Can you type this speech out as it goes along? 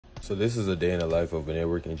So this is a day in the life of a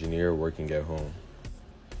network engineer working at home.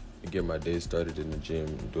 I get my day started in the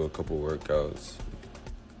gym, do a couple workouts,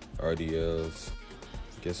 RDLs,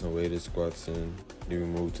 get some weighted squats in, then we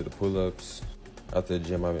move to the pull-ups. After the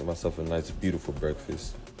gym, I make myself a nice, beautiful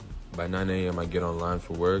breakfast. By 9 a.m., I get online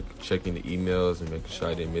for work, checking the emails and making sure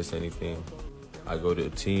I didn't miss anything. I go to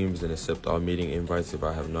Teams and accept all meeting invites if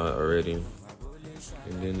I have not already.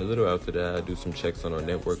 And then a little after that, I do some checks on our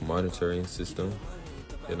network monitoring system.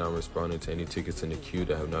 Then I'm responding to any tickets in the queue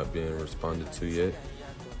that have not been responded to yet.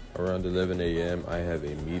 Around 11 a.m., I have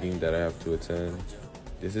a meeting that I have to attend.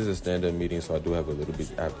 This is a stand-up meeting, so I do have a little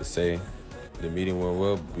bit I have to say. The meeting went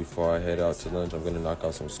well. Before I head out to lunch, I'm going to knock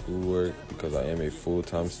out some schoolwork because I am a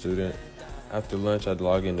full-time student. After lunch, I'd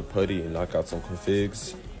log into Putty and knock out some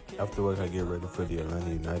configs. After work, I get ready for the Atlanta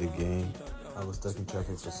United game. I was stuck in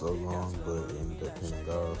traffic for so long, but it ended up paying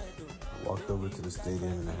off. I walked over to the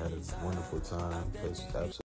stadium and I had a wonderful time. It was absolutely